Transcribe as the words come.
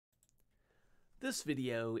This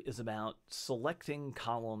video is about selecting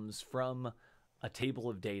columns from a table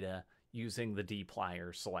of data using the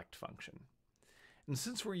dplyr select function. And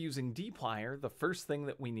since we're using dplyr, the first thing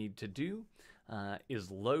that we need to do is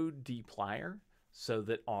load dplyr so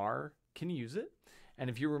that R can use it. And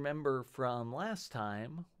if you remember from last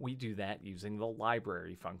time, we do that using the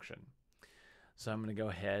library function. So I'm going to go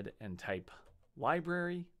ahead and type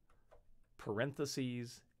library,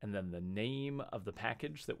 parentheses, and then the name of the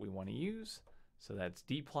package that we want to use. So that's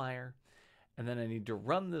dplyr. And then I need to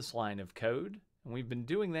run this line of code. And we've been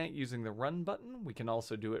doing that using the run button. We can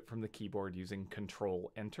also do it from the keyboard using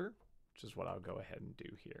Control Enter, which is what I'll go ahead and do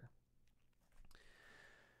here.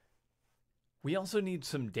 We also need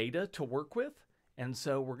some data to work with. And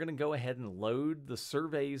so we're going to go ahead and load the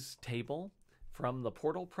surveys table from the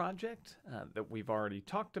portal project that we've already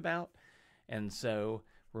talked about. And so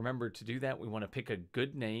remember, to do that, we want to pick a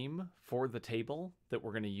good name for the table that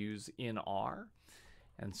we're going to use in R.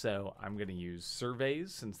 And so I'm going to use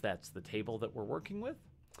surveys since that's the table that we're working with.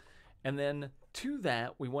 And then to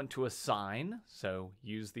that, we want to assign, so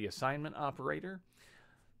use the assignment operator,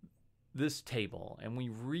 this table. And we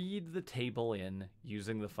read the table in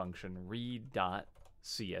using the function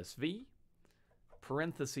read.csv,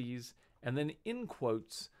 parentheses, and then in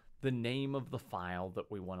quotes, the name of the file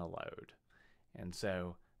that we want to load. And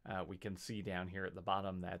so we can see down here at the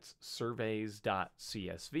bottom, that's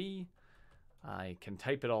surveys.csv. I can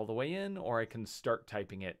type it all the way in, or I can start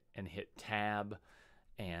typing it and hit tab,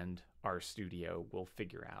 and RStudio will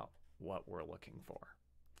figure out what we're looking for.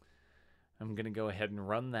 I'm going to go ahead and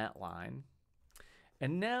run that line.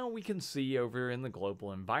 And now we can see over in the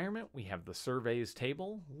global environment, we have the surveys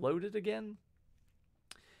table loaded again.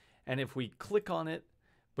 And if we click on it,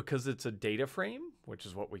 because it's a data frame, which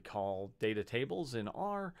is what we call data tables in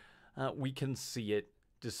R, we can see it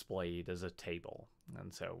displayed as a table.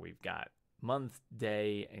 And so we've got month,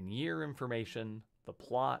 day, and year information, the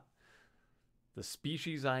plot, the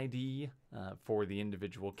species ID for the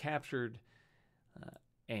individual captured,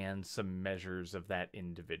 and some measures of that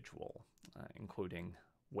individual, including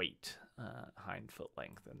weight, hind foot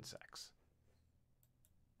length, and sex.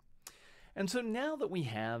 And so now that we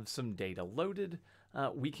have some data loaded,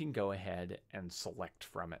 we can go ahead and select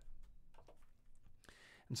from it.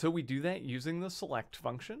 And so we do that using the select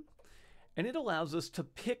function, and it allows us to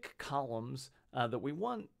pick columns that we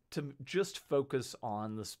want to just focus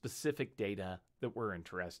on the specific data that we're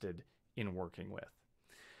interested in working with.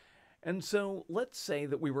 And so let's say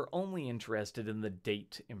that we were only interested in the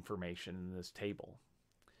date information in this table.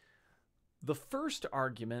 The first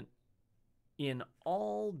argument in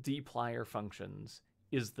all dplyr functions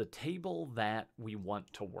is the table that we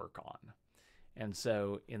want to work on. And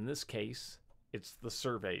so in this case, it's the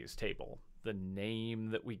surveys table, the name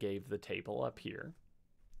that we gave the table up here.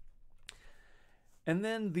 And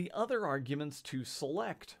then the other arguments to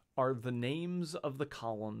select are the names of the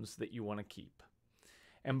columns that you want to keep.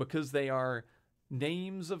 And because they are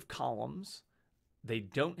names of columns, they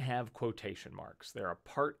don't have quotation marks. They're a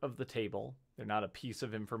part of the table. They're not a piece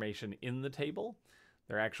of information in the table.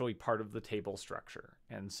 They're actually part of the table structure.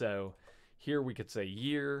 And so here we could say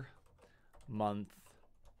year, month,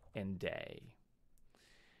 and day.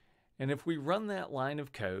 And if we run that line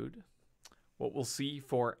of code, what we'll see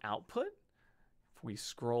for output, if we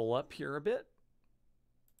scroll up here a bit,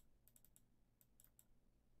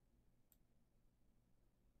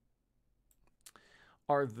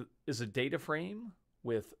 is a data frame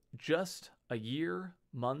with just a year,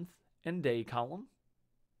 month, and day column.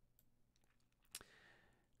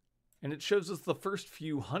 And it shows us the first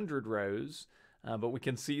few hundred rows, but we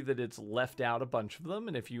can see that it's left out a bunch of them.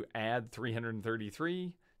 And if you add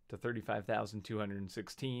 333 to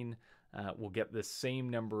 35,216, we'll get this same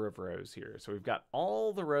number of rows here. So we've got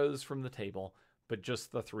all the rows from the table, but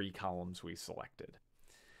just the 3 columns we selected.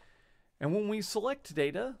 And when we select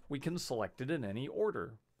data, we can select it in any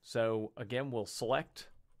order. So again, we'll select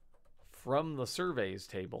from the surveys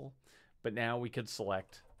table, but now we could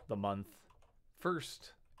select the month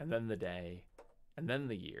first, and then the day, and then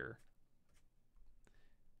the year,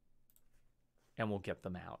 and we'll get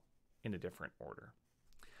them out in a different order.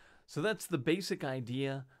 So that's the basic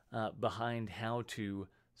idea behind how to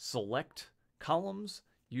select columns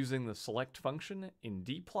using the select function in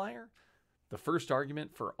dplyr. The first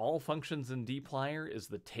argument for all functions in dplyr is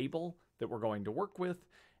the table that we're going to work with,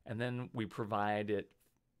 and then we provide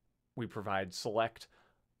select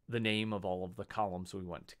the name of all of the columns we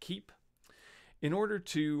want to keep. In order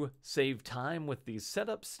to save time with these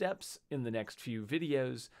setup steps in the next few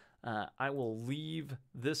videos, I will leave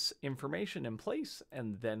this information in place,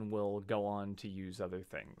 and then we'll go on to use other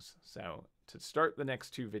things. So to start the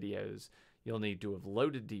next two videos, you'll need to have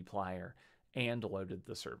loaded dplyr and loaded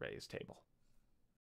the surveys table.